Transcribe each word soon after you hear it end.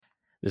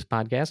This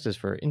podcast is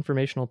for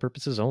informational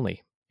purposes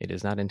only. It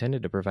is not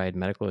intended to provide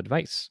medical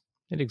advice.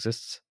 It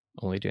exists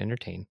only to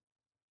entertain.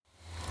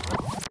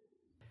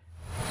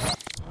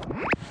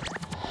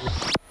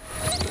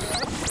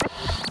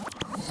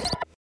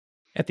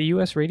 At the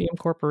U.S. Radium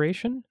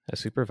Corporation, a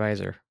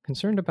supervisor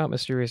concerned about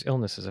mysterious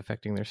illnesses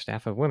affecting their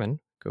staff of women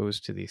goes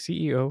to the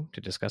CEO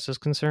to discuss his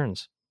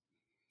concerns.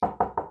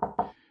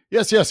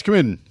 Yes, come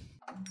in.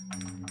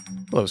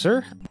 Hello,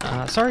 sir.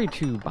 Sorry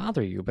to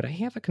bother you, but I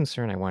have a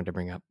concern I wanted to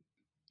bring up.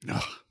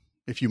 Ugh,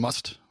 if you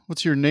must.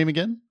 What's your name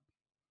again?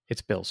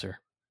 It's Bill, sir.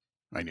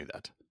 I knew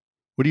that.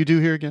 What do you do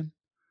here again?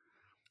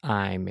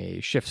 I'm a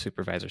shift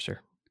supervisor,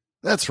 sir.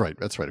 That's right,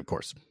 of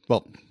course.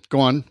 Well, go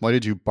on. Why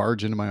did you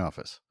barge into my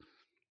office?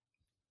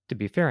 To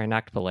be fair, I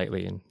knocked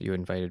politely and you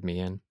invited me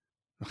in.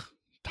 Ugh,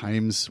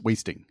 time's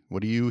wasting.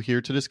 What are you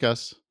here to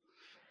discuss?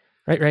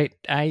 Right.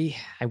 I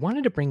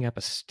wanted to bring up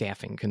a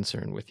staffing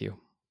concern with you.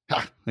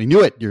 Ha, I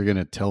knew it. You're going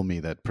to tell me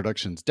that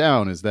production's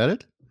down. Is that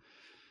it?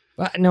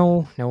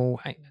 No.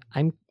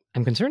 I'm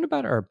concerned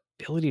about our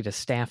ability to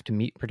staff to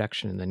meet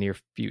production in the near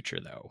future,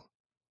 though.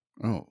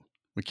 Oh,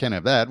 we can't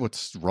have that.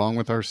 What's wrong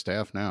with our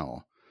staff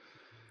now?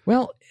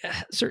 Well,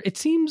 sir, it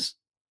seems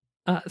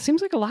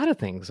like a lot of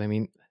things. I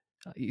mean,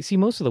 you see,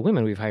 most of the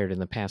women we've hired in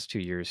the past 2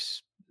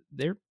 years,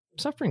 they're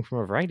suffering from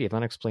a variety of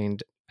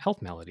unexplained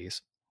health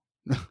maladies.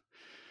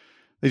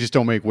 They just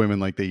don't make women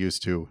like they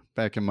used to.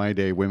 Back in my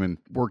day, women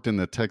worked in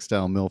the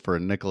textile mill for a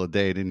nickel a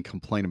day, didn't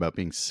complain about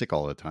being sick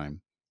all the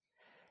time.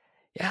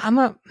 Yeah,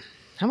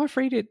 I'm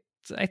afraid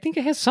I think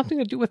it has something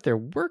to do with their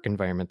work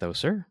environment, though,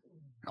 sir.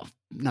 Oh,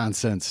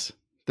 nonsense.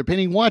 They're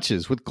painting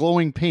watches with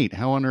glowing paint.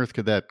 How on earth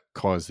could that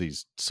cause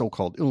these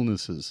so-called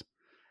illnesses?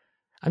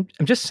 I'm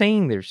just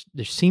saying there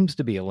seems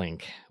to be a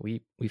link.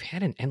 We've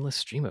had an endless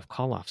stream of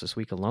call-offs this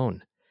week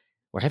alone.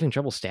 We're having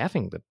trouble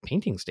staffing the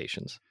painting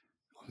stations.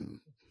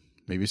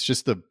 Maybe it's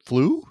just the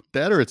flu,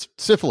 that, or it's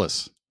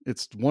syphilis.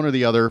 It's one or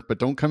the other, but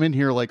don't come in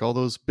here like all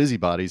those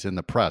busybodies in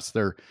the press.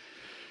 They're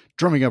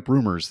drumming up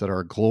rumors that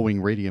our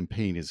glowing radium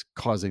paint is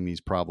causing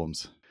these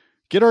problems.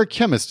 Get our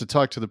chemist to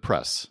talk to the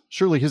press.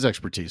 Surely his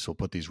expertise will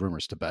put these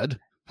rumors to bed.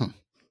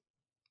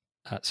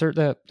 Sir,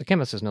 the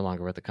chemist is no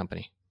longer with the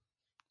company.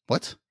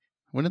 What?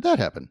 When did that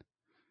happen?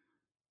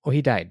 Oh,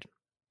 he died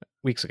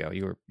weeks ago.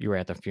 You were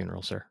at the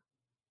funeral, sir.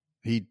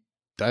 He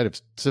died of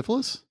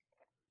syphilis?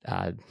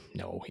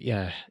 No.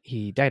 Yeah,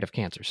 he died of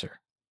cancer, sir.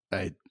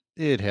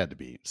 It had to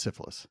be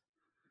syphilis.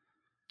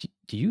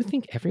 Do you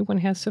think everyone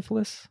has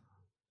syphilis?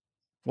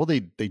 Well, they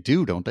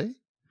do, don't they?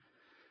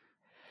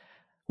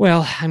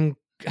 Well, I'm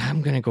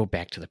going to go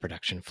back to the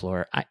production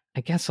floor. I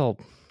guess I'll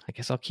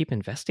keep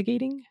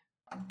investigating.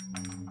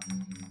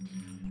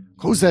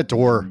 Close that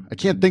door. I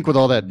can't think with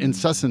all that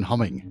incessant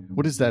humming.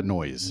 What is that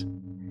noise?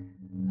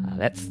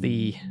 That's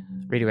the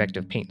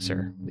radioactive paint,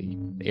 sir. The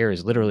air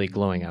is literally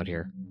glowing out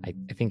here. I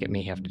think it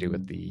may have to do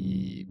with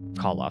the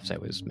call-offs I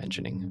was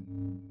mentioning.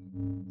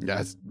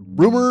 Yes,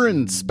 rumor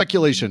and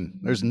speculation.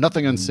 There's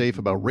nothing unsafe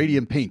about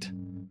radium paint.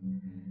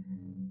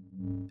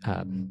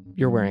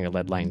 You're wearing a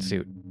lead-lined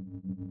suit.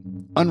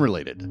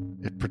 Unrelated.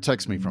 It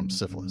protects me from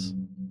syphilis.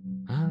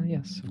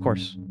 Yes, of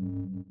course.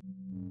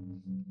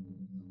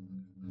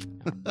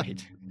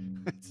 Right.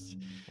 I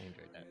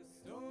enjoyed that.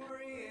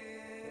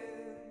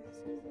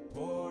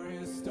 Poor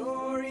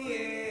historians.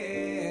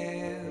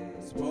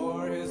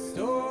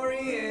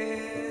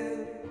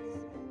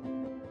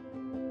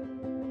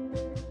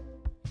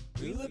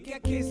 We look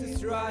at cases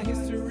throughout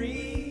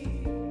history.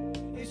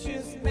 It's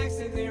just Max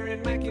and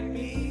Aaron, Mike and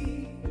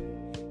me.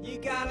 You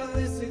gotta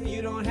listen,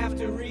 you don't have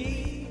to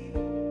read.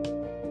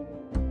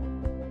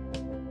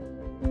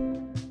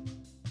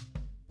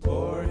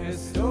 Poor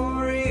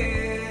historians.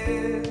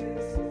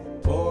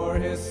 Poor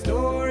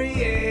historians.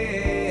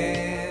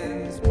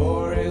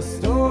 Poor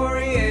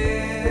historians.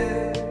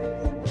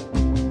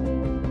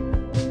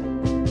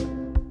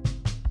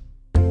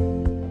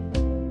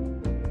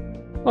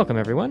 Welcome,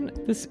 everyone.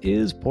 This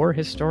is Poor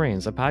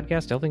Historians, a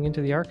podcast delving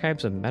into the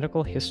archives of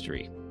medical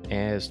history.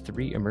 As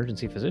 3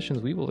 emergency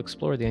physicians, we will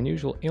explore the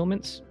unusual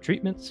ailments,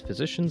 treatments,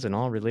 physicians, and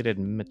all related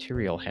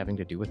material having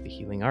to do with the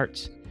healing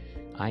arts.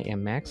 I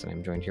am Max, and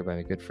I'm joined here by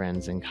my good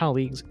friends and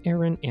colleagues,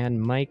 Aaron and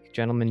Mike.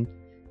 Gentlemen,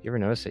 you ever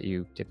notice that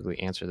you typically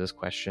answer this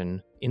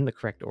question in the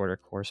correct order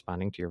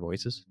corresponding to your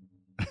voices?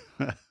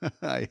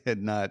 I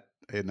had not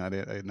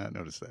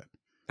noticed that.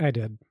 I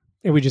did.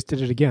 And we just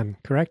did it again,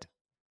 correct?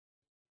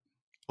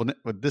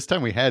 Well, this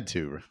time we had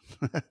to.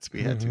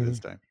 We had to this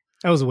time.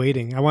 I was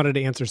waiting. I wanted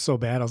to answer so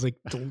bad. I was like,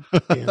 don't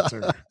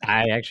answer.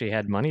 I actually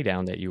had money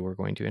down that you were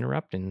going to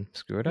interrupt and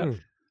screw it up.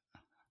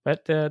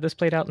 But this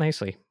played out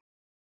nicely.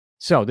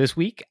 So this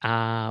week,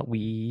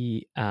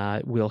 we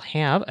will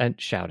have a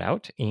shout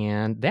out,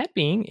 and that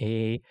being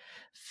a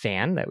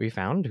fan that we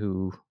found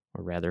or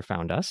rather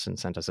found us and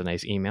sent us a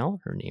nice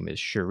email. Her name is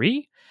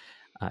Cherie.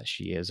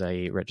 She is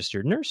a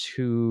registered nurse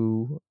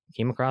who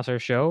came across our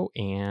show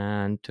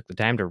and took the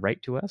time to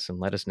write to us and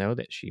let us know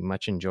that she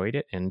much enjoyed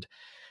it. And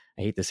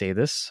I hate to say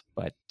this,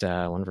 but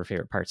one of her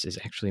favorite parts is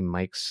actually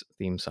Mike's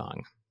theme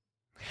song.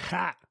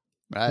 Ha!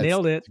 Ah,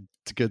 Nailed it.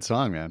 It's a good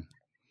song, man.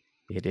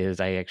 It is.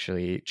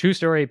 True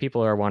story,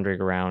 people are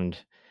wandering around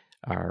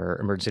our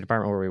emergency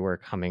department where we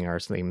work humming our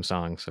theme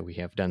song. So we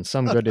have done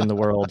some good in the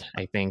world,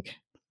 I think,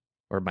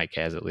 or Mike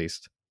has at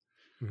least.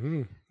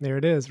 Mm-hmm. There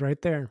it is,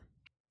 right there.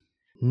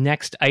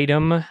 Next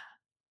item, a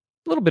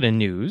little bit of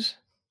news,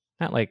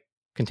 not like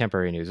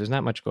contemporary news. There's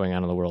not much going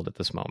on in the world at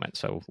this moment,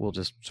 so we'll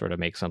just sort of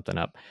make something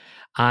up.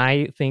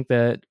 I think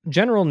that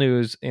general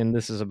news, and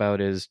this is about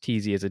as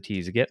teasy as a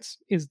tease gets,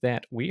 is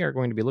that we are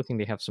going to be looking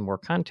to have some more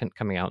content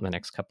coming out in the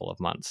next couple of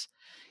months.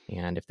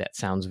 And if that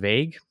sounds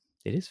vague,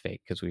 it is vague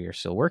because we are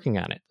still working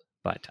on it.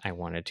 But I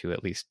wanted to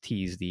at least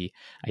tease the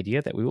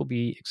idea that we will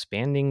be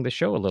expanding the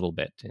show a little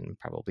bit and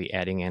probably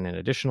adding in an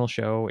additional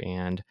show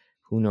and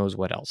who knows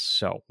what else.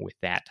 So with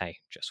that, I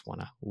just want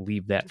to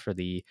leave that for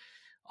the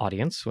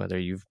audience, whether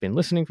you've been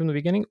listening from the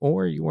beginning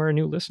or you are a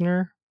new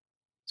listener.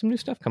 Some new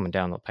stuff coming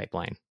down the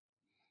pipeline.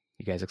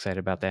 You guys excited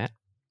about that?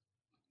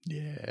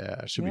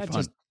 Yeah, should be fun.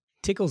 Just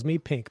tickles me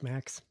pink,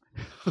 Max.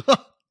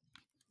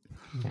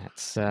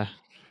 That's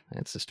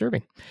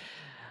disturbing.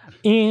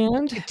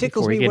 And it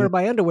tickles me where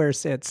my underwear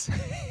sits.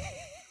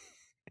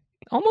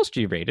 Almost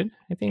G-rated,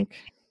 I think.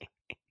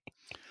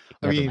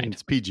 I mean,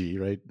 it's PG,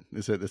 right?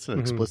 It's an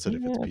explicit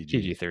if it's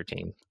PG.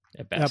 PG-13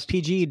 at best.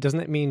 PG, doesn't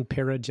it mean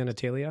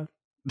paragenitalia?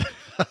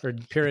 Or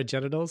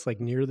paragenitals, like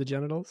near the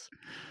genitals?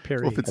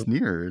 Well, if it's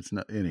near, it's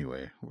not.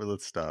 Anyway, well,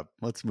 let's stop.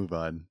 Let's move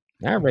on.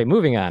 All right,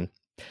 moving on.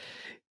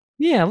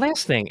 Yeah,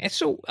 last thing.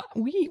 So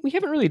we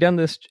haven't really done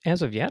this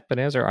as of yet, but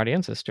as our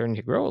audience is starting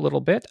to grow a little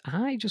bit,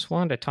 I just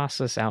wanted to toss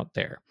this out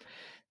there.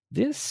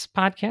 This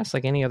podcast,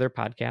 like any other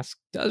podcast,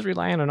 does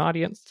rely on an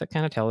audience to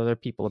kind of tell other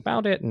people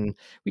about it. And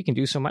we can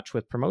do so much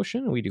with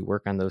promotion. We do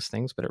work on those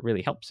things, but it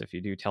really helps if you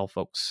do tell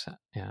folks,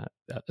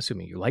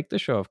 assuming you like the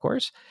show, of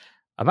course,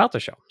 about the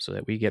show so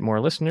that we get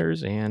more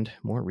listeners and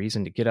more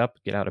reason to get up,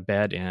 get out of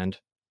bed and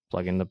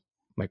plug in the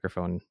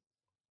microphone.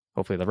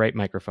 Hopefully the right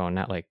microphone,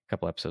 not like a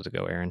couple episodes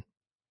ago, Aaron.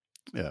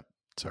 Yeah.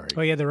 Sorry.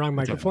 Oh, yeah, the wrong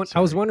microphone.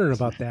 I was wondering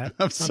about that.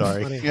 I'm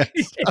sorry. Yes,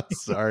 I'm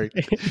sorry.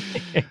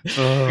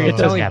 You're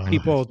telling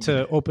people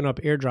to open up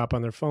AirDrop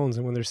on their phones,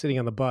 and when they're sitting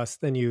on the bus,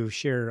 then you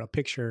share a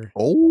picture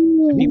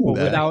to people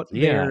without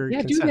their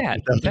consent. Do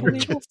that. Is that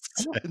legal?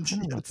 I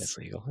don't know if that's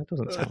legal. That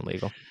doesn't sound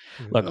legal.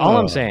 Look, all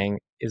I'm saying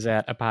is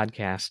that a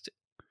podcast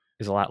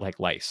is a lot like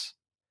lice.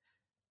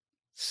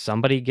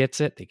 Somebody gets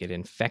it, they get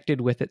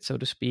infected with it, so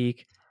to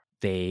speak.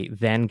 They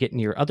then get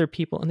near other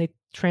people and they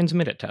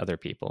transmit it to other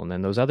people. And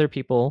then those other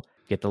people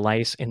get the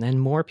lice and then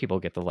more people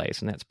get the lice.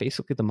 And that's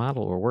basically the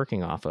model we're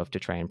working off of to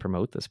try and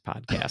promote this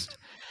podcast.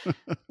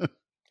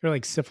 You're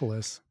like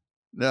syphilis.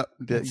 No,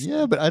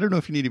 yeah, but I don't know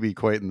if you need to be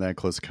quite in that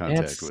close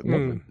contact with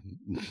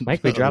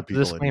Mike, we dropped the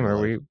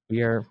disclaimer.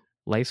 We are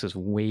lice is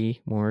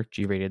way more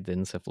G-rated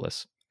than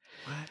syphilis.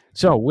 What?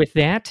 So with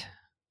that,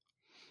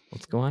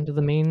 let's go on to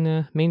the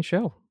main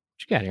show. What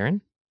you got,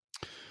 Aaron?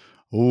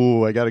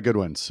 Oh, I got a good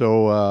one.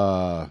 So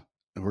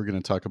we're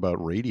going to talk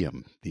about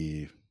radium,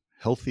 the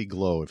healthy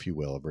glow, if you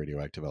will, of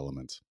radioactive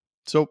elements.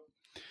 So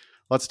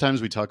lots of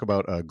times we talk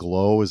about a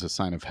glow as a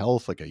sign of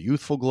health, like a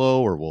youthful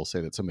glow, or we'll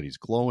say that somebody's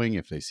glowing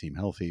if they seem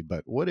healthy.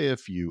 But what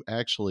if you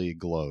actually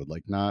glowed,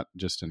 like not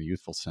just in a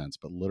youthful sense,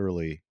 but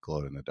literally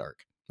glowed in the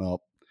dark?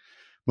 Well,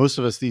 most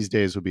of us these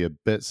days would be a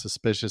bit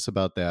suspicious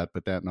about that,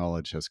 but that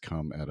knowledge has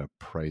come at a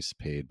price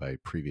paid by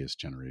previous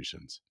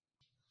generations.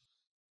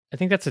 I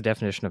think that's the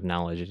definition of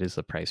knowledge. It is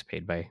the price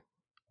paid by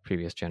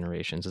previous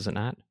generations, is it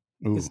not?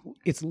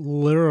 It's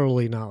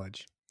literally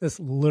knowledge. That's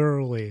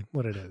literally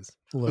what it is.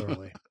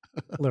 Literally.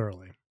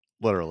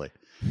 Literally.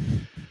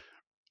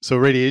 So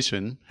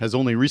radiation has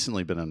only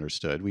recently been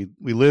understood. We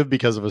live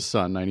because of a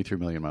sun 93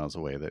 million miles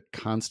away that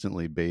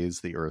constantly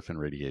bathes the Earth in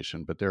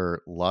radiation, but there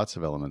are lots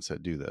of elements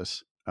that do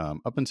this.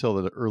 Up until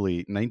the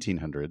early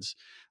 1900s,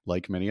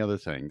 like many other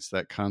things,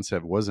 that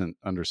concept wasn't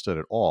understood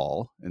at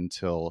all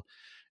until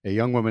a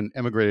young woman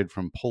emigrated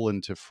from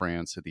Poland to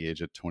France at the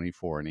age of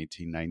 24 in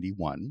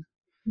 1891.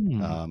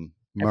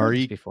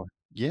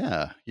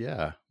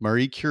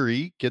 Marie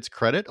Curie gets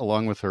credit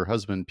along with her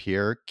husband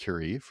Pierre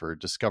Curie for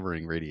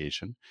discovering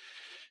radiation.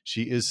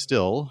 She is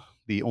still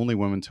the only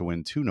woman to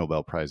win 2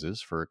 Nobel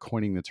Prizes for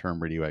coining the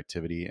term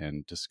radioactivity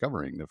and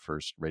discovering the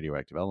first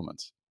radioactive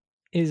elements.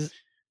 Is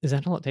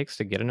that all it takes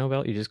to get a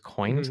Nobel? You just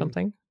coin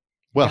something?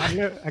 Well,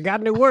 I got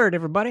a new word,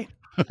 everybody.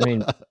 I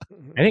mean,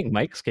 I think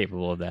Mike's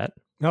capable of that.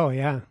 Oh,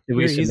 yeah. Did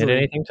we submit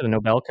anything to the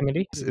Nobel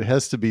Committee? It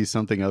has to be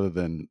something other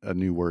than a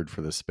new word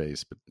for the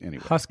space. But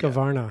anyway.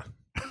 Husqvarna.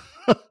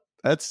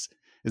 Is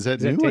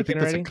that new? I think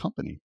that's a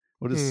company.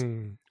 What is?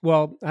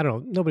 Well, I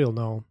don't know. Nobody will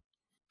know.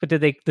 But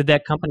did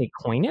that company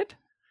coin it?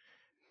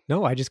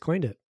 No, I just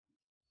coined it.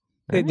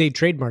 They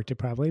trademarked it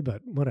probably,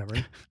 but whatever.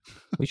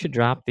 We should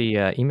drop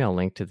the email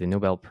link to the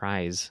Nobel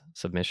Prize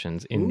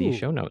submissions in the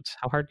show notes.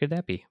 How hard could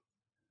that be?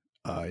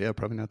 Yeah,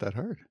 probably not that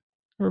hard.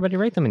 Everybody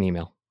write them an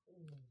email.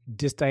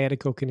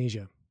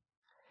 Dysdiadochokinesia.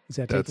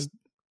 That's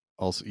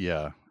also,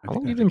 yeah. How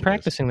long have you been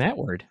practicing that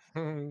word?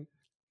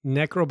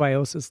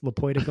 Necrobiosis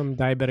lipoidicum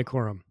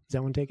diabeticorum. Is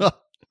that one taken?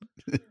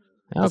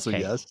 Also,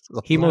 yes.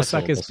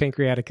 Hemosuchus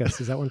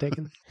pancreaticus. Is that one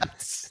taken?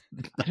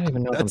 I don't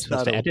even know if I'm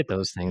supposed to edit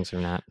those things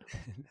or not.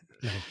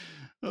 No.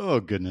 Oh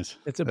goodness,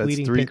 it's a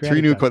bleeding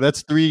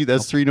pancreaticus.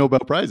 That's three Nobel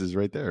Prizes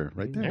right there.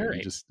 Right.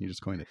 You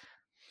just coined it.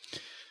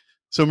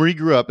 So Marie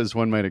grew up, as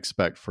one might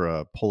expect for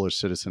a Polish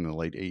citizen in the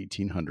late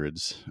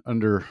 1800s,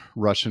 under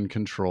Russian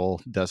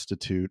control,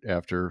 destitute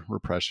after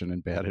repression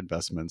and bad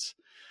investments.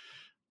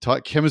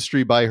 Taught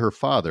chemistry by her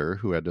father,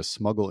 who had to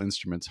smuggle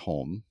instruments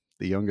home,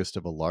 the youngest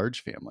of a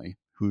large family,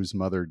 whose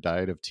mother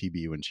died of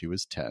TB when she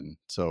was 10.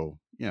 So,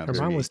 yeah, her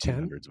mom was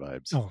 1800s 10?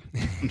 Vibes. Oh.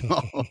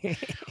 No.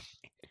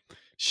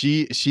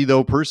 She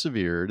though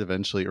persevered,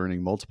 eventually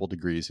earning multiple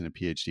degrees and a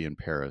PhD in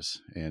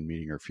Paris and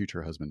meeting her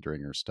future husband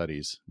during her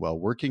studies while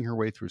working her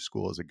way through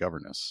school as a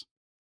governess.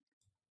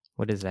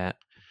 What is that?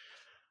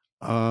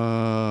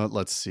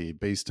 Let's see.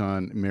 Based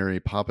on Mary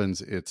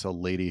Poppins, it's a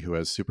lady who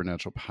has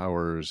supernatural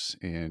powers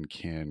and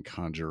can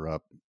conjure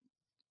up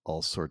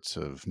all sorts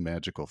of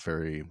magical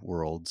fairy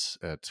worlds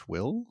at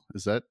will.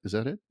 Is that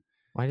it?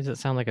 Why does it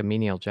sound like a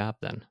menial job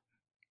then?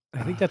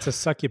 I think that's a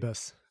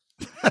succubus.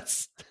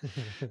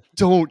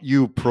 Don't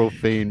you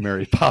profane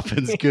Mary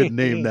Poppins' good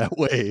name that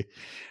way.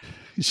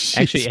 She's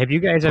actually, have you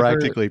guys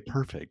practically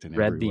perfect in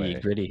read every way. The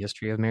gritty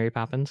history of Mary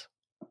Poppins?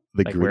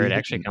 Like where it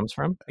actually comes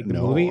from? Like the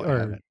movie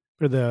or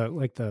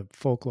the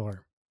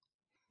folklore?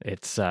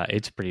 It's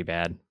pretty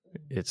bad.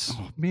 It's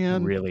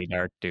really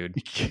dark,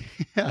 dude.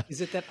 Yeah.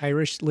 Is it that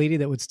Irish lady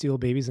that would steal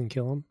babies and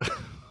kill them?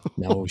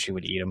 No, she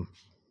would eat them.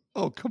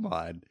 Oh, come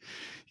on.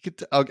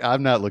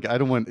 I'm not looking.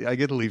 I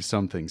get to leave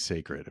something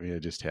sacred. I mean, I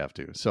just have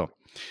to. So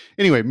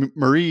anyway,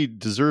 Marie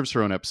deserves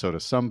her own episode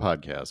of some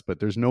podcast, but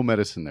there's no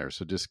medicine there.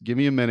 So just give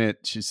me a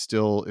minute.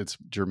 It's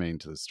germane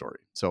to the story.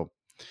 So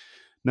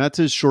not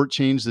to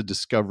shortchange the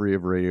discovery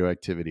of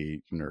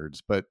radioactivity,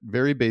 nerds, but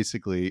very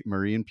basically,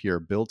 Marie and Pierre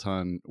built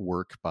on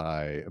work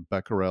by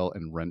Becquerel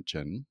and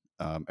Röntgen.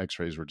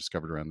 X-rays were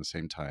discovered around the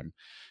same time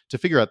to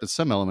figure out that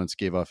some elements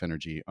gave off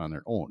energy on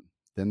their own.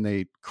 Then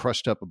they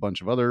crushed up a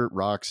bunch of other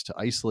rocks to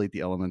isolate the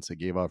elements that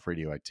gave off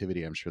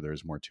radioactivity. I'm sure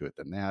there's more to it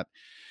than that.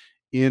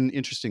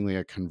 Interestingly,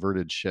 a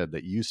converted shed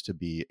that used to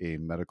be a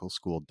medical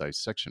school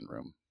dissection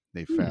room.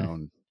 They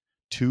found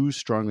two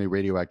strongly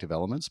radioactive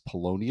elements,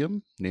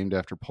 polonium, named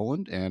after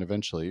Poland, and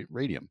eventually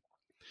radium.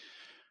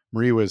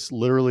 Marie was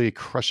literally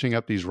crushing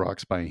up these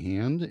rocks by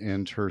hand,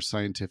 and her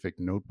scientific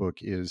notebook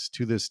is,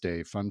 to this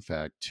day, fun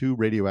fact, too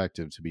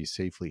radioactive to be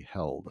safely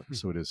held.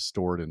 So it is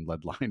stored in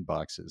lead-lined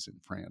boxes in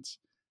France.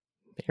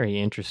 Very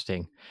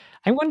interesting.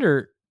 I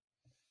wonder,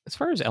 as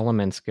far as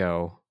elements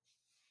go,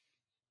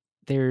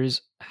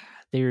 there's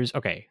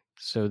okay,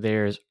 so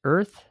there's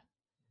earth,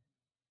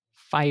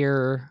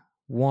 fire,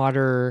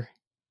 water,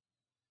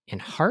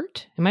 and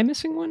heart. Am I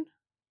missing one?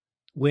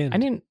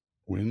 Wind.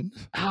 Wind?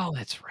 Oh,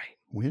 that's right.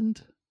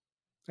 Wind?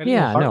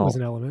 Yeah, heart was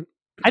an element.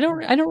 I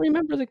don't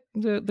remember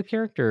the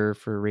character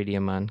for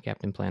Radium on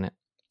Captain Planet.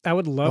 I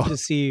would love to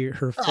see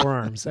her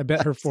forearms. I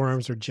bet her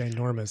forearms are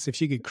ginormous. If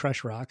she could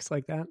crush rocks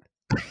like that.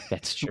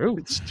 That's true.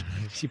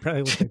 She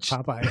probably looks like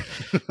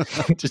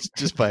Popeye.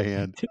 just by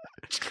hand.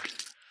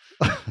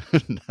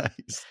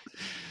 Nice.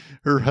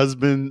 Her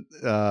husband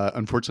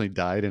unfortunately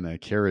died in a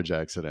carriage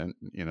accident.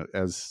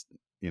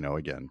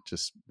 Again,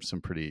 just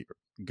some pretty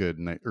good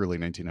early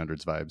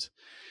 1900s vibes.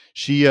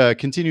 She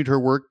continued her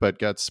work, but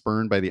got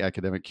spurned by the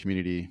academic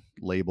community,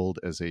 labeled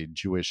as a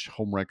Jewish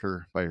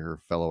homewrecker by her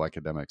fellow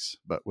academics,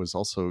 but was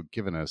also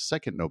given a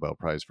second Nobel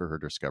Prize for her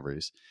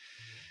discoveries.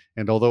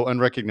 And although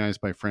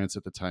unrecognized by France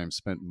at the time,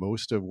 spent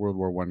most of World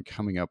War I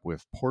coming up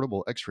with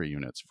portable X-ray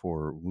units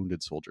for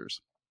wounded soldiers.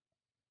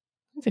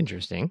 That's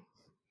interesting.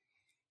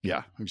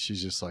 Yeah,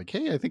 she's just like,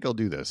 hey, I think I'll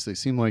do this. They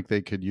seem like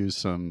they could use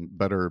some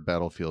better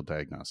battlefield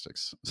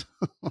diagnostics.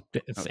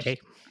 Hey,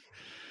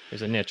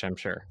 there's a niche, I'm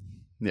sure.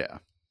 Yeah.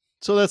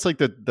 So that's like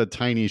the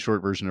tiny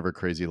short version of her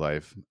crazy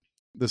life.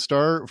 The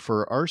star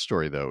for our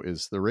story, though,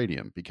 is the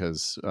radium,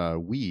 because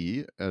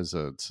we, as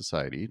a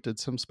society, did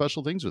some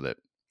special things with it.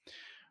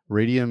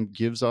 Radium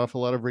gives off a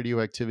lot of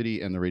radioactivity,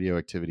 and the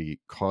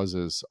radioactivity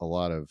causes a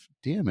lot of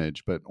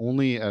damage, but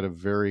only at a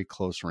very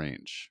close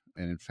range.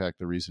 And in fact,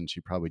 the reason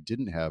she probably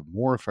didn't have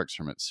more effects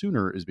from it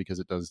sooner is because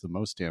it does the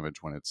most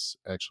damage when it's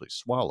actually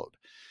swallowed.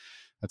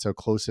 That's how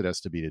close it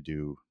has to be to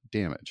do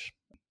damage.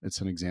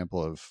 It's an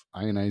example of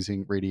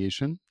ionizing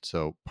radiation,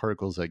 so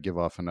particles that give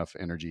off enough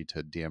energy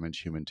to damage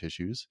human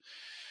tissues.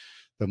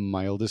 The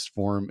mildest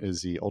form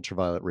is the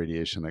ultraviolet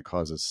radiation that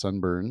causes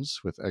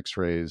sunburns, with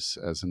X-rays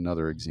as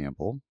another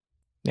example.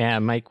 Yeah,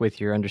 Mike,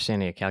 with your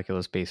understanding of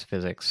calculus-based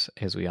physics,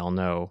 as we all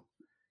know,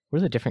 what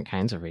are the different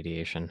kinds of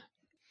radiation?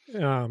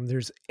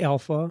 There's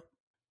alpha,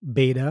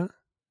 beta.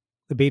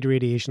 The beta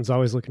radiation is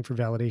always looking for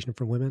validation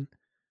from women.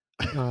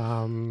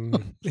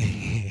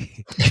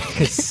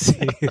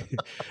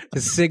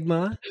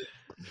 Sigma,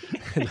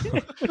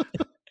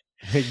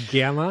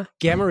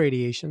 gamma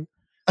radiation,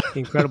 the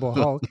Incredible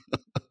Hulk.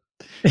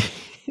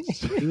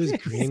 He was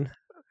green.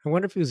 I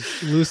wonder if he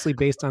was loosely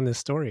based on this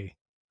story.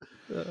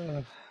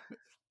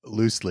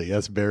 Loosely,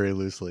 yes, very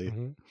loosely.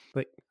 Mm-hmm.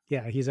 But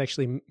yeah, he's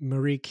actually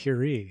Marie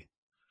Curie.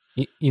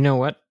 You know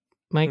what?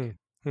 Mike.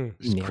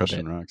 She's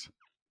crushing rocks.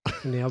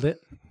 Nailed it.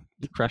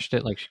 You crushed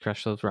it like she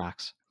crushed those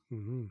rocks.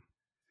 Mm-hmm.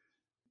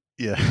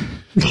 Yeah.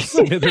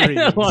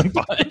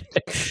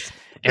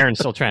 Aaron's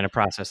still trying to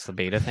process the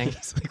beta thing.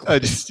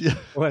 Like,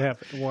 what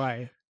happened?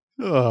 Why?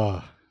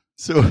 Oh,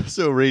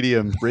 so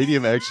radium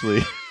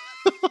actually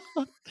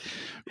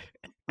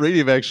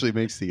radium actually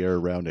makes the air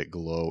around it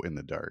glow in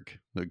the dark.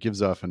 It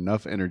gives off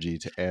enough energy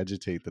to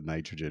agitate the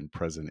nitrogen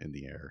present in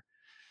the air.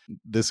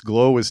 This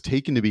glow was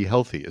taken to be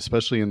healthy,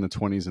 especially in the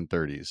 20s and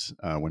 30s,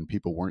 when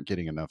people weren't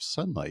getting enough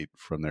sunlight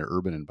from their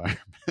urban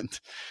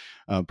environment.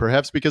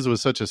 Perhaps because it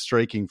was such a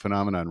striking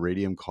phenomenon,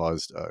 radium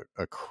caused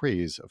a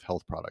craze of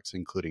health products,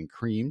 including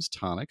creams,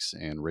 tonics,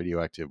 and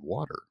radioactive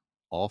water,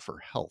 all for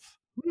health.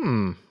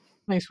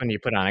 Nice when you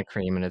put on a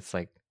cream and it's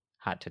like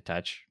hot to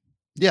touch.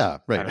 Yeah,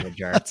 right. Out of a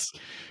jar.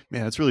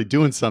 It's really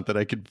doing something.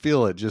 I could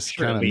feel it just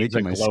kind of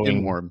making my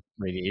skin warm.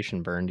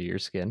 Radiation burn to your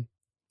skin.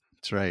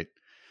 That's right.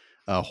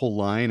 A whole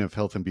line of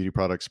health and beauty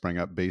products sprang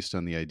up based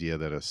on the idea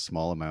that a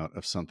small amount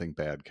of something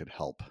bad could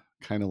help.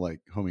 Kind of like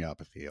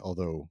homeopathy,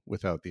 although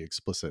without the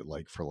explicit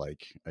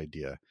like-for-like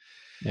idea.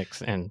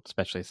 And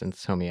especially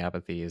since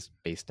homeopathy is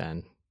based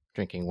on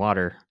drinking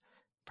water,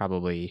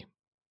 probably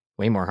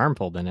way more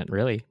harmful than it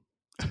really.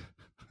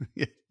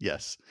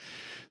 Yes.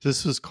 They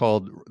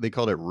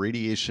called it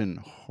radiation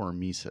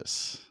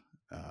hormesis.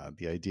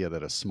 The idea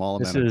that a small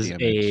amount of damage...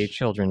 This is a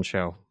children's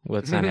show.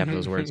 Let's not have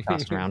those words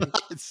tossed around.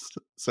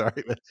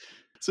 Sorry.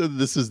 So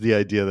this is the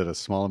idea that a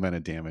small amount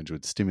of damage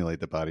would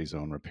stimulate the body's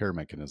own repair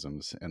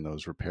mechanisms, and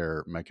those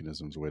repair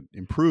mechanisms would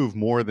improve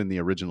more than the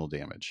original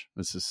damage.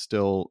 This is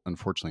still,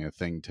 unfortunately, a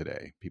thing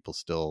today. People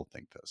still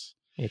think this.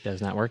 It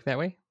does not work that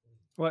way?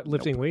 What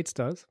lifting weights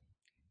does.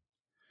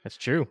 That's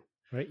true.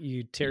 Right?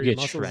 You tear your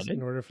muscles shredded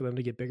in order for them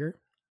to get bigger?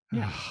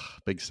 Yeah.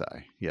 Big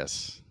sigh.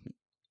 Yes.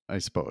 I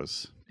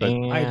suppose. But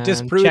I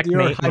disproved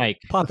your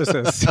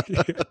hypothesis.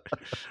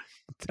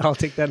 I'll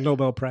take that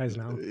Nobel Prize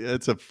now.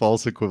 It's a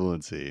false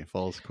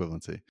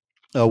equivalency.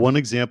 One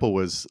example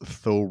was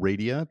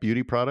Thoradia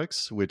beauty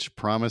products, which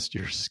promised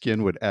your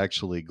skin would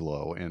actually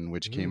glow and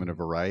which came in a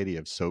variety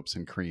of soaps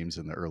and creams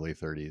in the early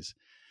 30s.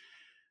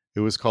 It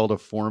was called a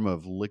form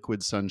of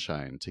liquid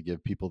sunshine to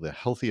give people the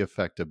healthy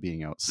effect of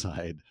being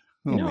outside.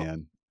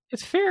 Man.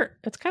 It's fair.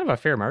 It's kind of a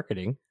fair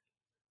marketing.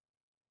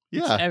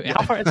 Yeah.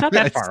 It's not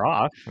that far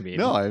off.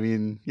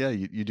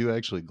 You do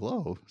actually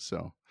glow.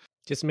 So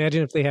just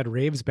imagine if they had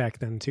raves back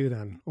then too,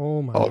 then.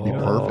 Oh my God. It'd be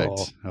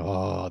perfect.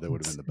 Oh, that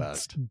would have been the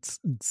best.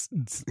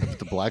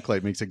 The black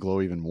light makes it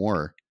glow even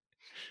more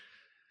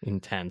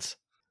intense.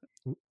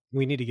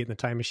 We need to get in the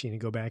time machine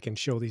and go back and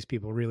show these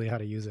people really how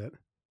to use it.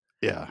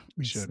 Yeah,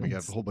 we should. We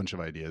have a whole bunch of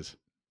ideas.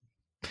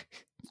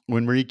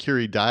 When Marie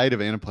Curie died of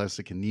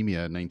anaplastic anemia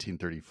in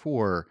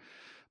 1934,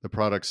 the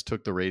products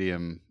took the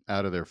radium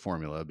out of their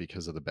formula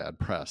because of the bad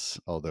press,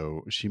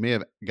 although she may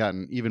have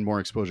gotten even more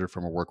exposure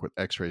from her work with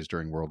x-rays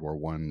during World War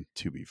I,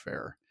 to be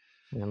fair.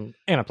 And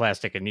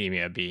anaplastic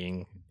anemia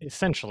being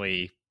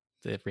essentially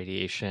the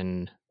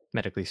radiation,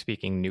 medically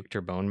speaking, nuked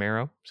her bone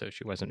marrow, so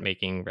she wasn't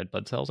making red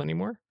blood cells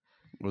anymore.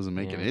 Wasn't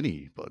making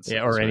any blood cells.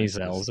 Yeah, or any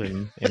cells.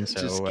 And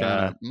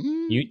so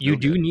you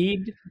do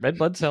need red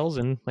blood cells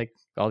and like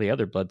all the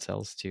other blood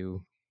cells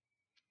to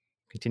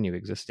continue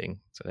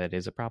existing. So that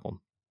is a problem.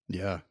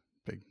 Yeah,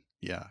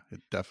 yeah, it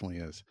definitely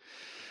is.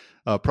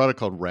 A product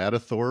called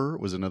Radithor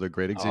was another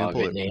great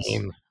example. Good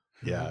name.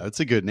 Yeah, it's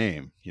a good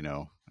name.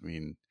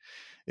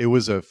 It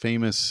was a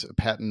famous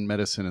patent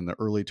medicine in the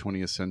early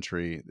 20th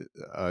century.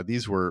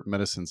 These were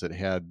medicines that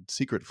had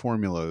secret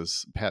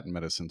formulas, patent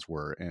medicines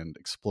were, and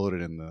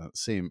exploded in the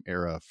same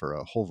era for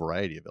a whole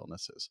variety of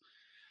illnesses.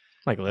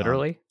 Like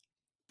literally?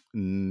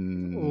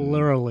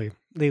 Literally.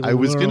 I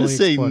was going to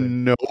say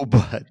no,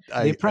 but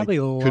I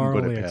couldn't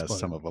put it past exploded.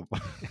 some of them.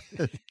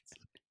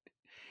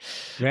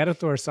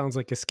 Radithor sounds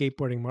like a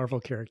skateboarding Marvel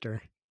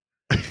character.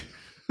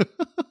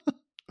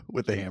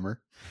 With a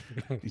hammer.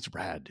 He's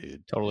rad,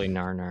 dude. Totally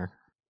nar.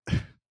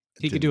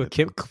 He could do a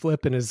kick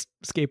flip and his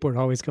skateboard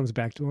always comes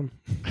back to him.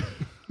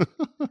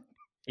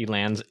 He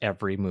lands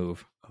every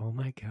move. Oh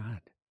my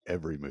God.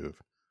 Every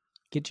move.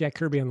 Get Jack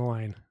Kirby on the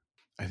line.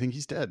 I think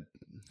he's dead.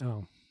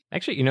 Oh.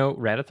 Actually,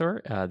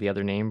 Radithor, the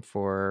other name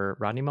for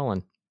Rodney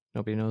Mullen.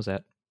 Nobody knows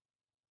that.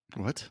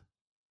 What?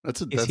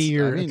 Is he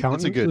your accountant?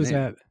 That's a good Who's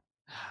name. that?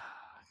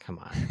 Come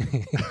on.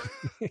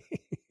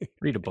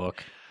 Read a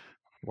book.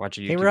 Watch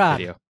a YouTube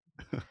video.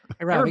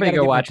 Hey, Rob, everybody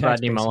go watch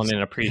Rodney Mullen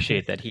and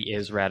appreciate that he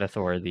is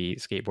Radithor, the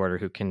skateboarder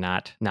who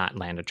cannot not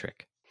land a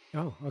trick.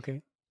 Oh,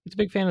 okay. He's a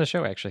big fan of the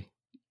show, actually.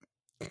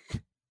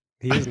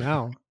 He is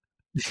now.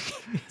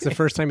 It's the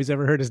first time he's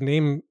ever heard his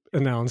name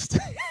announced.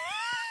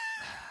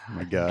 Oh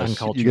my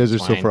gosh, you guys are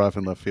so far off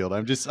in left field.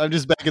 I'm just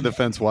back in the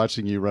fence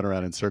watching you run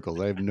around in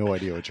circles. I have no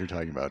idea what you're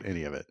talking about.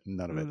 Any of it.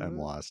 None of it. I'm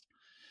lost.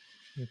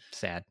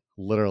 Sad.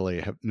 Literally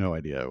have no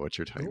idea what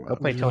you're talking about. Go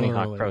play Tony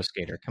Hawk Pro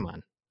Skater. Come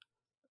on.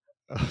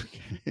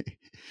 Okay.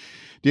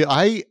 Dude,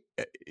 I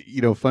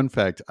Fun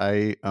fact,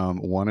 I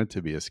wanted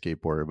to be a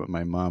skateboarder, but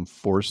my mom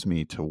forced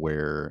me to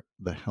wear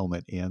the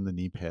helmet and the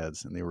knee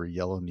pads, and they were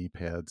yellow knee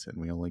pads, and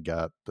we only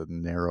got the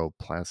narrow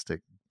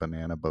plastic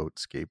banana boat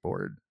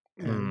skateboard.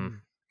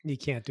 You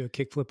can't do a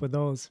kickflip with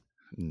those.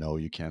 No,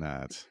 you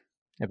cannot.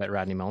 I bet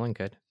Rodney Mullen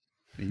could.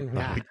 He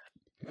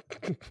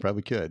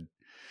probably could.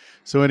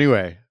 So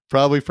anyway,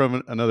 probably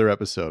from another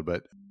episode,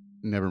 but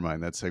never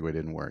mind. That segue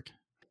didn't work.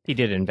 He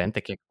did invent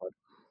the kickflip.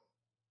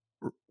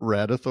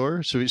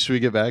 Radithor? Should we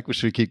get back?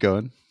 Should we keep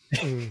going?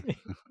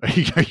 Are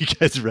you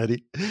guys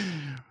ready?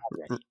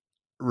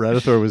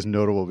 Radithor was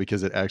notable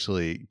because it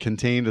actually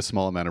contained a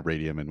small amount of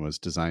radium and was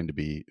designed to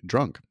be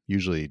drunk,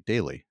 usually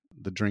daily.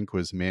 The drink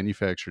was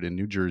manufactured in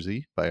New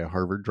Jersey by a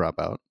Harvard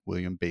dropout,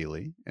 William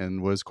Bailey,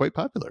 and was quite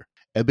popular.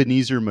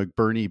 Ebenezer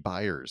McBurney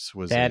Byers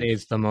was That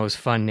is the most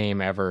fun name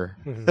ever.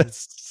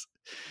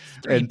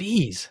 Three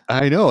B's.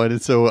 I know.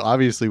 And so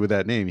obviously with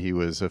that name, he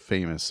was a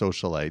famous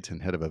socialite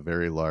and head of a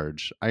very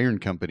large iron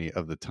company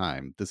of the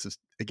time. This is,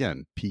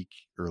 again, peak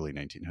early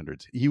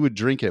 1900s. He would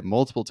drink it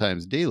multiple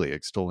times daily,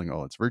 extolling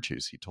all its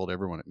virtues. He told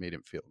everyone it made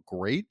him feel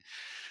great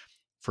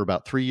for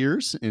about 3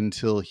 years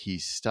until he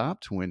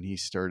stopped when he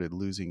started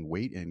losing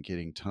weight and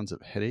getting tons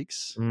of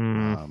headaches.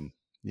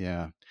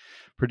 Yeah.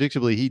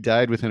 Predictably, he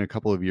died within a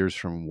couple of years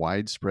from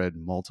widespread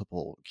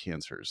multiple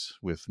cancers,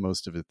 with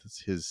most of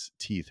his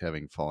teeth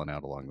having fallen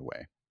out along the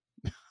way.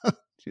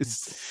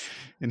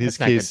 In his case,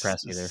 not good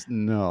press either.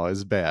 No,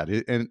 it's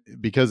bad. And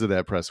because of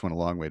that, press went a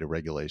long way to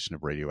regulation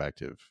of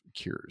radioactive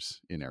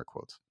cures, in air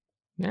quotes.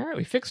 All right,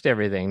 we fixed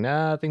everything.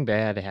 Nothing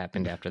bad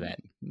happened after that.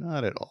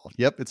 Not at all.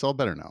 Yep, it's all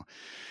better now.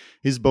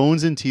 His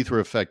bones and teeth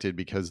were affected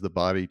because the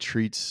body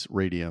treats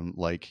radium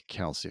like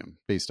calcium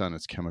based on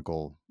its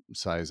chemical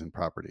size and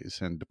properties,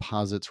 and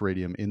deposits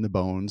radium in the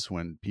bones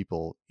when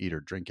people eat or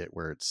drink it,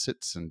 where it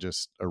sits and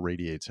just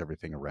irradiates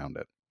everything around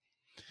it.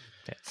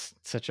 That's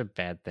such a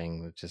bad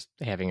thing. Just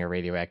having a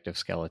radioactive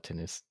skeleton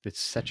it's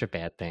such a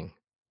bad thing.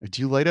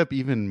 Do you light up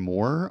even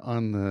more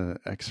on the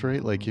X-ray?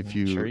 Like if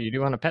you... Sure you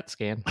do on a PET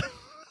scan.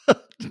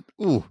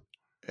 Ooh,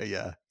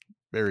 yeah,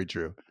 very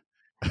true.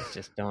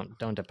 Just don't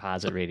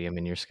deposit radium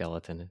in your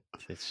skeleton.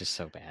 It's just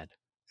so bad.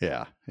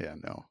 Yeah,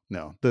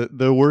 no.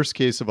 The worst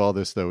case of all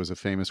this, though, is a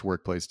famous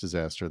workplace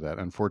disaster that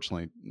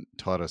unfortunately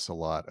taught us a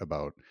lot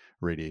about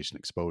radiation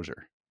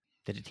exposure.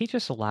 Did it teach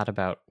us a lot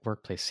about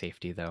workplace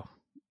safety, though?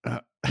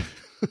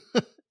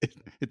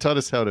 It taught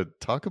us how to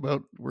talk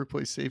about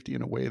workplace safety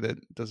in a way that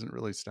doesn't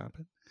really stop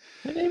it.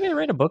 Did anybody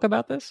write a book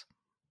about this?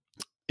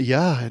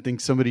 Yeah, I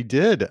think somebody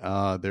did.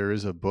 There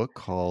is a book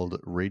called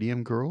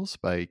Radium Girls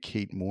by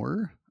Kate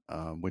Moore,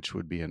 which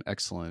would be an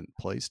excellent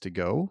place to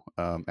go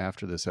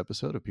after this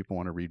episode if people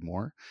want to read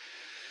more.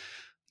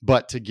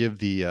 But to give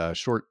the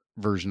short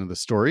version of the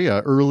story,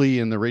 early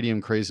in the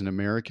radium craze, an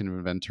American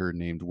inventor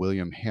named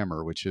William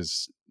Hammer, which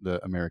is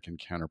the American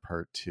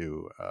counterpart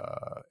to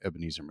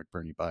Ebenezer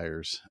McBurney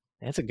Byers.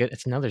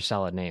 It's another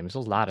solid name. There's a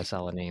lot of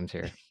solid names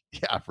here.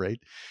 Yeah, right.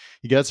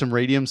 He got some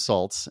radium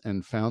salts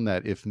and found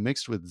that if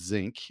mixed with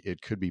zinc,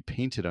 it could be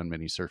painted on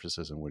many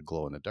surfaces and would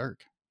glow in the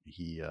dark.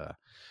 He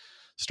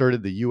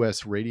started the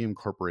U.S. Radium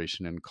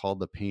Corporation and called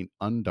the paint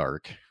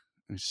Undark.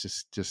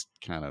 It's just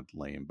kind of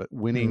lame, but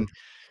winning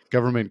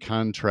government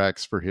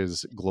contracts for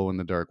his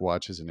glow-in-the-dark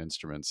watches and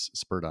instruments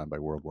spurred on by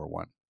World War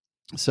I.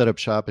 Set up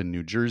shop in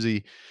New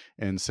Jersey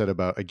and set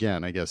about,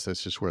 again, I guess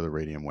that's just where the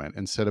radium went,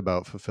 and set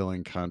about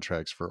fulfilling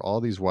contracts for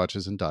all these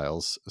watches and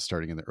dials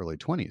starting in the early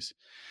 1920s.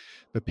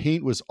 The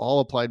paint was all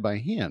applied by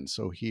hand,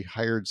 so he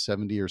hired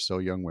 70 or so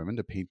young women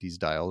to paint these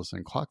dials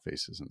and clock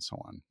faces and so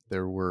on.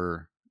 There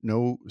were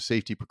no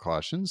safety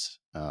precautions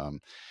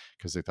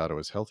because they thought it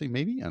was healthy,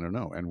 maybe, I don't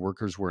know. And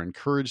workers were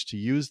encouraged to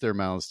use their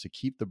mouths to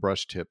keep the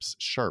brush tips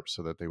sharp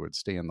so that they would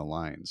stay in the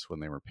lines when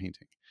they were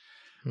painting.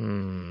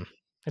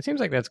 It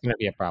seems like that's going to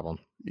be a problem.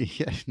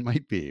 Yeah, it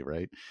might be,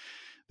 right?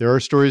 There are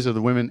stories of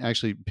the women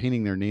actually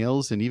painting their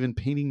nails and even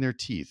painting their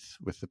teeth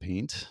with the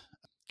paint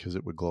because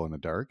it would glow in the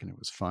dark and it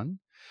was fun.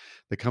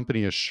 The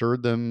company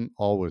assured them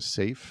all was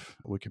safe.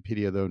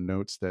 Wikipedia, though,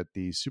 notes that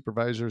the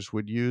supervisors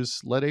would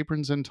use lead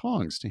aprons and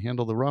tongs to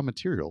handle the raw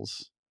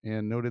materials,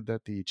 and noted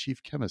that the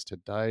chief chemist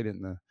had died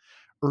in the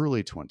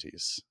early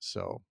 1920s.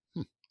 So,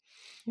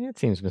 Yeah, it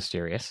seems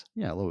mysterious.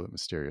 Yeah, a little bit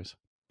mysterious.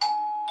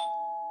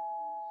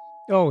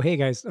 Oh, hey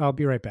guys, I'll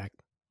be right back.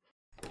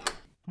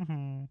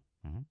 All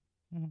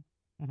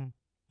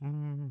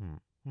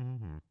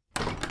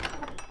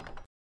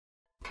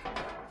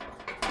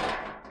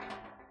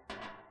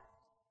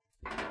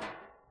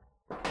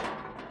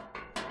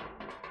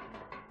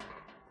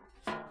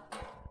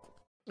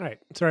right,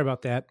 sorry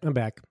about that. I'm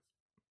back.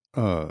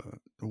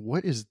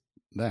 What is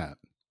that?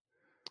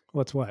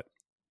 What's what?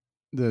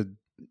 The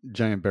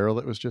giant barrel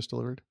that was just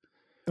delivered?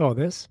 Oh,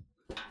 this?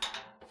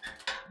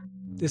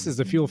 This is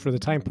the fuel for the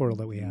time portal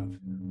that we have.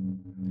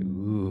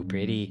 Ooh,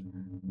 pretty.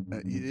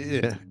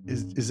 Yeah.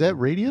 Is that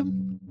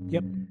radium?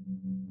 Yep.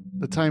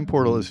 The time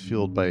portal is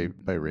fueled by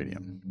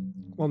radium.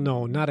 Well,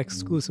 no, not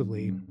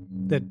exclusively.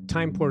 The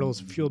time portal is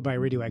fueled by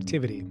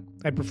radioactivity.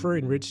 I prefer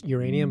enriched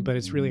uranium, but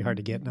it's really hard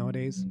to get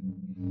nowadays.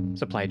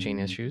 supply chain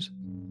issues.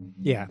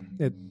 Yeah,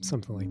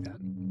 something like that.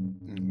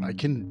 I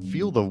can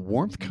feel the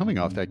warmth coming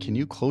off that. Can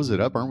you close it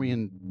up? Aren't we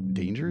in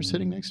danger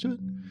sitting next to it?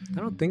 I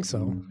don't think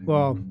so.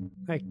 Well,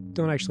 I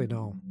don't actually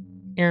know.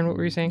 Aaron, what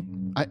were you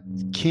saying? I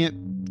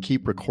can't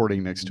keep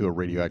recording next to a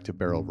radioactive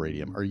barrel of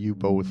radium. Are you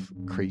both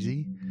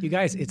crazy? You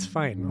guys, it's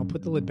fine. I'll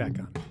put the lid back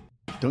on.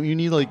 Don't you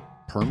need like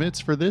permits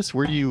for this?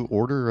 Where do you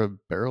order a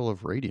barrel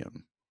of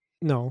radium?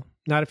 No,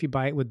 not if you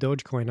buy it with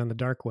Dogecoin on the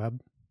dark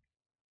web.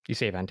 You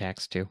save on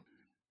tax too.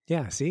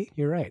 Yeah, see?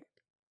 You're right.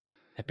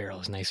 That barrel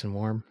is nice and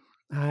warm.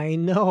 I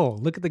know.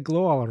 Look at the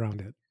glow all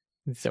around it.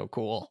 It's so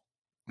cool.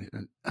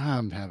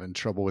 I'm having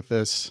trouble with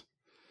this.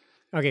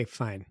 Okay,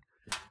 fine.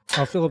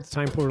 I'll fill up the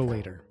time portal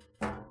later.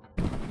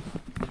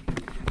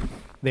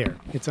 There.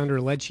 It's under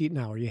a lead sheet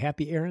now. Are you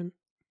happy, Aaron?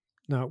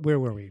 No, where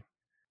were we?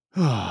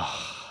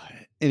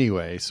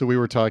 Anyway, so we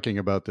were talking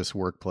about this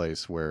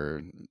workplace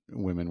where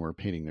women were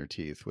painting their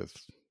teeth with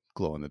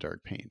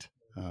glow-in-the-dark paint.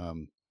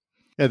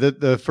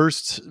 The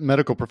first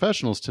medical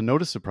professionals to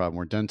notice the problem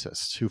were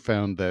dentists, who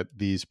found that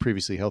these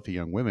previously healthy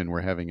young women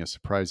were having a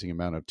surprising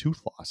amount of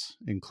tooth loss,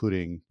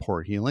 including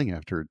poor healing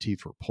after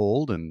teeth were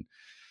pulled, and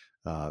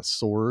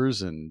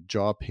sores and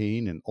jaw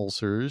pain and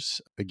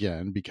ulcers.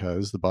 Again,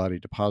 because the body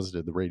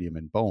deposited the radium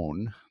in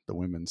bone, the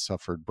women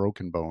suffered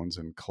broken bones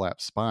and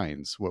collapsed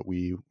spines, what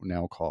we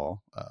now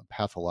call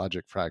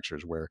pathologic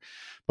fractures, where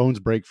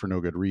bones break for no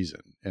good reason,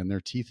 and their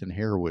teeth and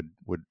hair would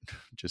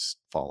just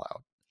fall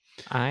out.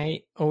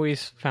 I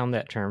always found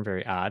that term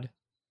very odd,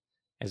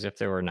 as if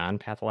there were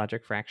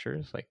non-pathologic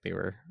fractures, like they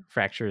were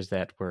fractures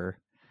that were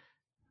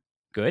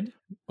good,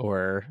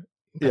 or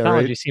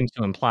pathology seems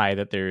to imply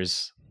that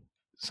there's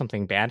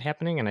something bad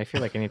happening, and I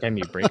feel like anytime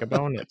you break a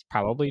bone, it's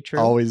probably true.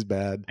 Always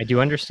bad. I do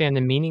understand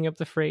the meaning of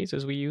the phrase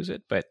as we use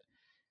it, but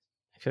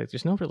I feel like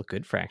there's no real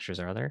good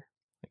fractures, are there?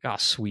 Like, oh,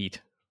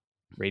 sweet,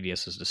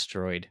 radius is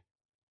destroyed.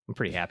 I'm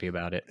pretty happy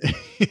about it.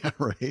 Yeah,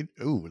 right.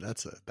 Ooh,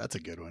 that's a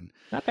good one.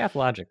 Not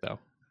pathologic though.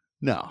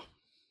 No,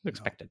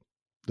 expected.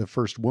 The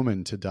first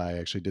woman to die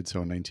actually did so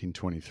in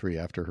 1923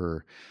 after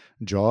her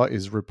jaw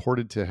is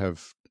reported to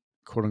have,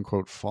 quote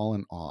unquote,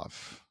 fallen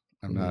off.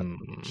 I'm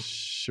not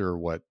sure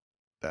what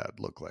that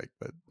looked like,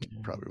 but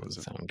probably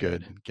wasn't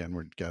good. Again,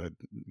 we've got to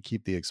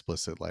keep the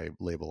explicit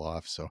label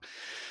off. So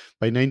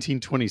by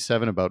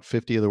 1927, about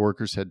 50 of the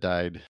workers had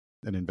died.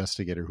 An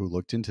investigator who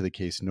looked into the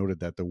case noted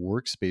that the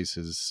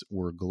workspaces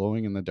were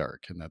glowing in the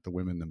dark, and that the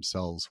women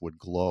themselves would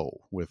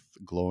glow with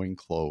glowing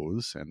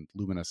clothes and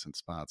luminescent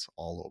spots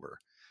all over.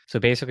 So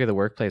basically the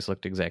workplace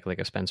looked exactly like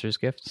a Spencer's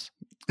Gifts.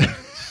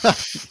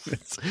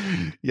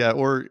 Yeah,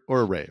 or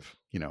a rave,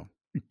 you know.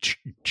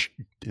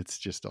 It's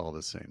just all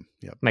the same.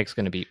 Yep. Mike's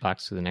going to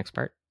beatbox to the next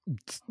part.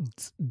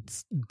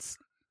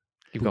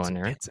 Keep going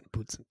there.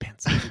 Boots and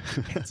pants,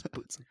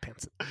 boots and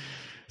pants.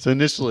 So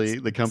initially,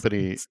 the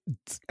company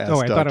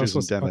asked doctors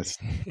and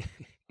dentists.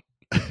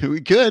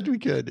 We could.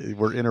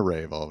 We're in a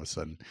rave all of a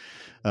sudden.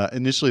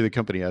 Initially, the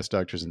company asked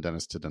doctors and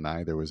dentists to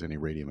deny there was any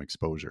radium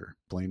exposure.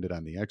 Blamed it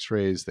on the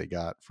x-rays they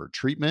got for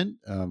treatment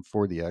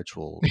for the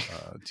actual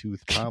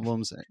tooth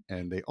problems.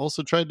 And they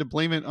also tried to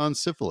blame it on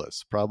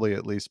syphilis, probably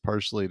at least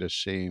partially to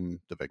shame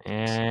the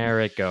victims. There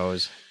it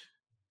goes.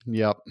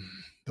 Yep.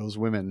 Those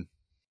women.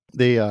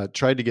 They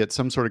tried to get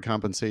some sort of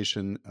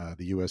compensation.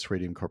 The U.S.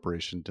 Radium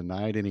Corporation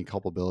denied any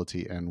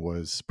culpability and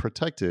was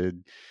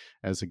protected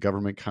as a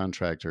government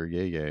contractor.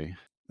 Yay.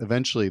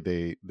 Eventually,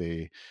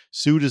 they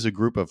sued as a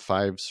group of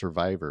 5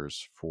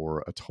 survivors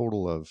for a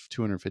total of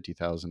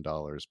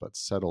 $250,000, but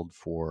settled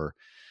for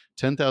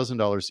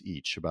 $10,000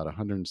 each, about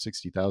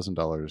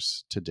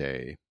 $160,000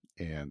 today,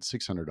 and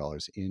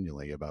 $600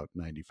 annually, about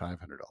 $9,500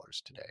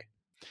 today.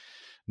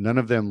 None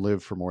of them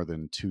lived for more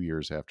than 2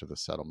 years after the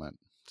settlement.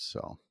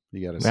 So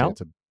you got to say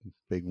it's a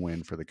big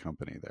win for the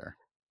company there.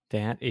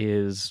 That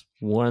is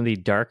one of the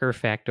darker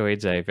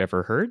factoids I've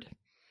ever heard.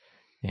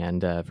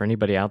 And for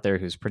anybody out there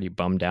who's pretty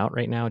bummed out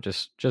right now,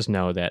 just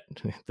know that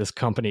this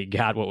company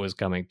got what was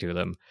coming to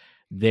them.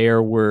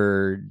 There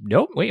were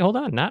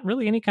not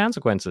really any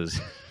consequences.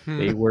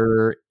 They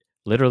were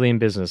literally in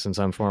business in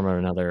some form or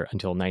another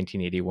until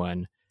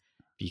 1981,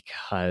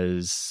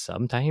 because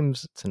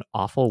sometimes it's an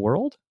awful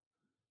world.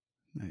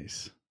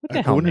 Nice. What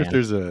the hell, wonder man? if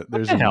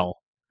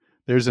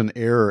there's an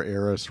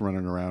heiress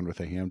running around with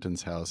a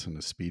Hamptons house and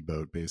a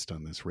speedboat based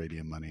on this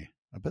radium money.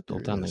 I bet there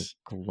built on the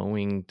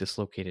glowing,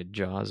 dislocated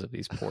jaws of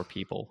these poor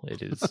people.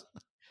 It is.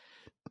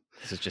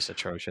 This is just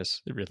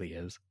atrocious. It really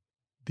is.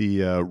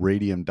 The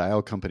Radium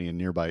Dial Company in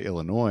nearby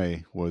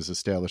Illinois was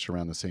established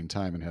around the same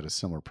time and had a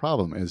similar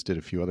problem, as did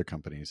a few other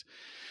companies.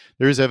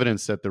 There is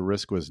evidence that the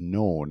risk was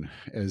known,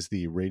 as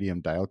the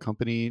Radium Dial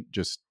Company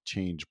just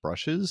changed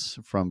brushes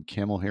from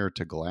camel hair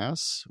to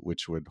glass,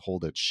 which would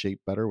hold its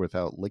shape better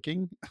without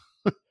licking.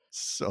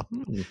 So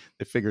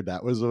they figured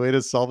that was the way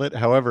to solve it.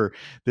 However,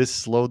 this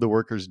slowed the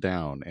workers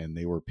down, and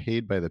they were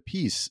paid by the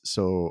piece.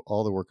 So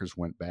all the workers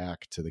went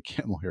back to the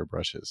camel hair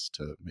brushes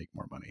to make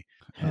more money.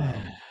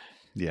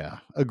 Yeah.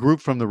 A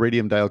group from the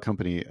Radium Dial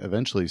Company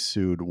eventually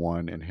sued,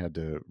 won, and had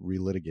to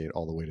relitigate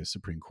all the way to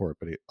Supreme Court,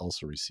 but it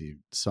also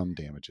received some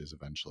damages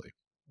eventually.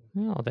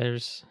 Well,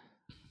 there's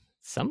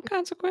some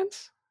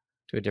consequence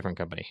to a different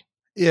company.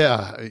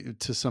 Yeah,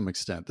 to some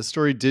extent. The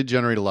story did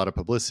generate a lot of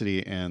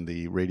publicity, and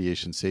the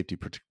radiation safety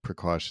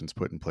precautions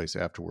put in place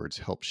afterwards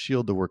helped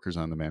shield the workers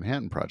on the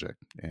Manhattan Project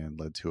and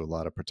led to a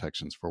lot of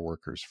protections for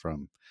workers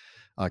from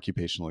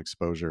occupational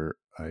exposure,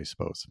 I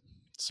suppose.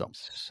 So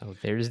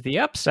there's the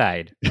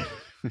upside.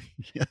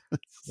 Yes.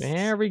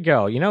 There we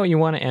go. You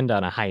want to end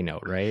on a high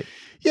note, right?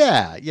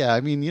 Yeah.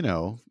 I mean,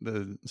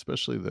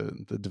 especially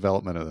the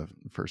development of the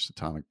first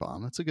atomic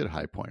bomb. That's a good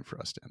high point for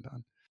us to end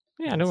on.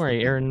 Yeah, don't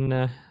worry.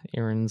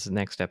 Aaron's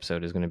next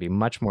episode is going to be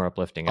much more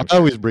uplifting. I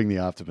always bring the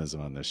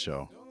optimism on this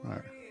show. All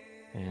right.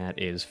 That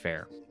is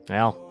fair.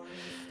 Well,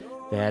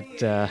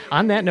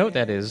 on that note,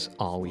 that is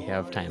all we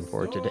have time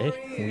for today.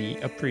 We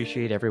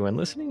appreciate everyone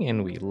listening,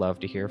 and we love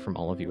to hear from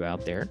all of you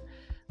out there,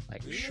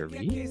 like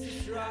Cherie.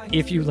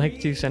 If you'd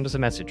like to send us a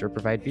message or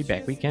provide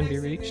feedback, we can be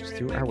reached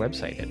through our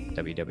website at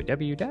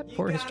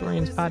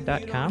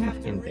www.poorhistorianspod.com,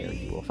 and there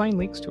you will find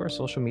links to our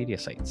social media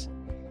sites.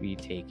 We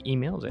take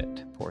emails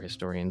at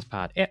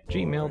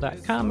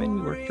poorhistorianspod@gmail.com, and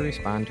we work to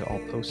respond to all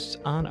posts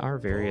on our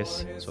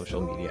various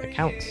social media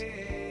accounts.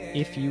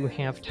 If you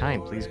have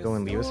time, please go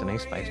and leave us a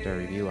nice 5-star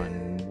review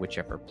on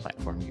whichever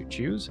platform you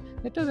choose.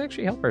 It does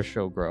actually help our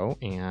show grow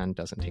and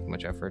doesn't take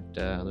much effort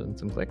other than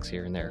some clicks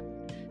here and there.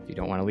 If you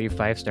don't want to leave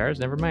 5 stars,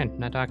 never mind, I'm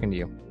not talking to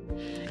you.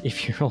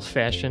 If you're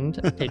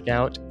old-fashioned, take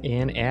out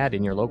an ad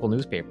in your local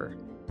newspaper.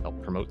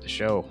 Help promote the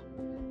show.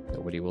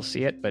 Nobody will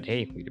see it, but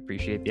hey, we'd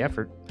appreciate the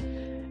effort.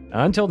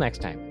 Until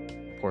next time,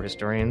 Poor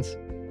Historians,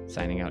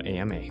 signing out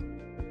AMA.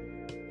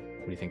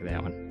 What do you think of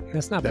that one?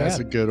 That's not bad. That's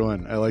a good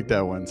one. I like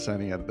that one.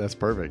 Signing out. That's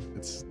perfect. I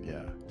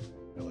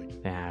like it.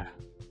 Yeah.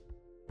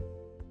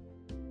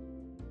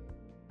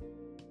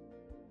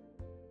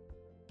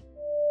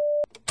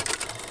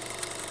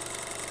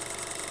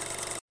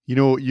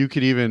 You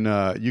could even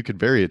you could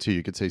vary it too.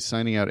 You could say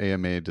signing out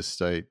AMA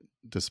despite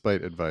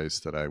advice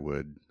that I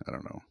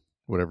don't know,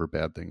 whatever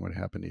bad thing would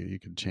happen to you. You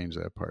could change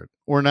that part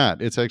or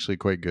not. It's actually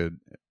quite good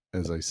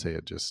as I say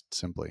it just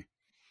simply.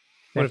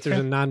 What if there's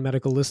a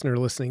non-medical listener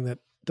listening that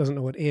doesn't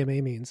know what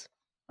AMA means?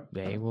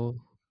 They'll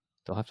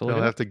have to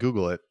They'll have to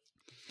Google it.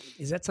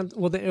 Is that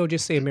something? Well, it'll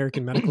just say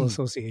American Medical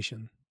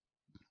Association.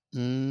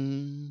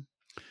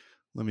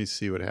 Let me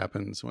see what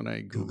happens when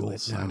I Google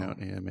sign out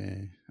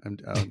AMA.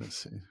 Let's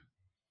see.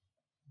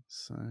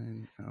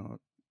 Sign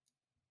out.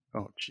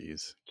 Oh,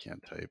 geez.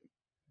 Can't type.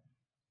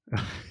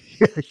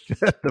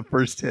 The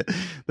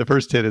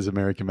first hit is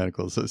American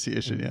Medical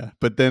Association. Yeah.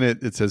 But then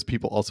it says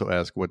people also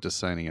ask, what does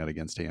signing out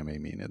against AMA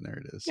mean? And there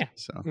it is. Yeah.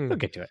 So we'll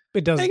get to it.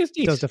 It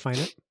does define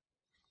it.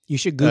 You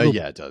should Google.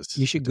 Yeah, it does.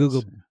 You should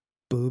Google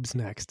boobs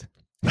next.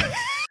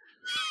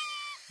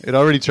 It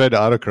already tried to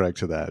autocorrect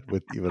to that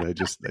with what I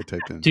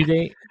typed in. Do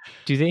they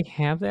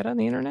have that on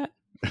the internet?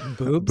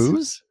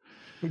 Boobs?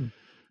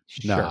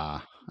 Sure.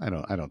 Nah, I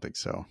don't think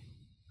so.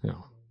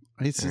 No.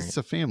 It's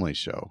a family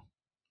show.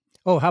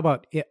 Oh, how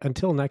about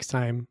until next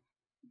time,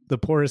 the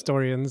Poor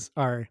Historians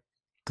are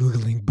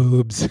Googling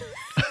boobs.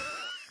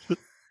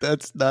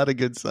 That's not a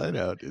good sign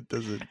out. It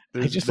doesn't.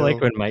 I just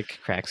like when Mike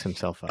cracks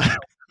himself up.